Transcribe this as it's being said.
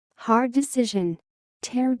Hard decision.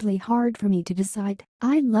 Terribly hard for me to decide.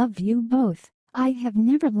 I love you both. I have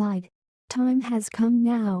never lied. Time has come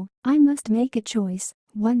now. I must make a choice.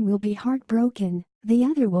 One will be heartbroken, the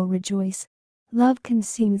other will rejoice. Love can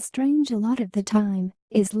seem strange a lot of the time.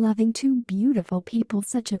 Is loving two beautiful people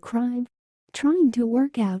such a crime? Trying to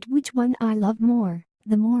work out which one I love more.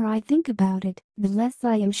 The more I think about it, the less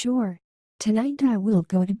I am sure. Tonight I will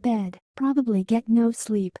go to bed, probably get no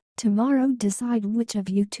sleep. Tomorrow decide which of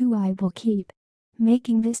you two I will keep.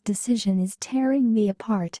 Making this decision is tearing me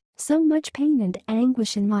apart. So much pain and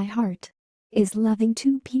anguish in my heart. Is loving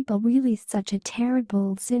two people really such a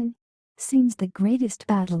terrible sin? Seems the greatest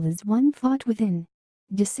battle is one fought within.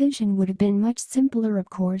 Decision would have been much simpler, of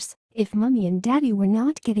course, if Mommy and Daddy were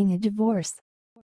not getting a divorce.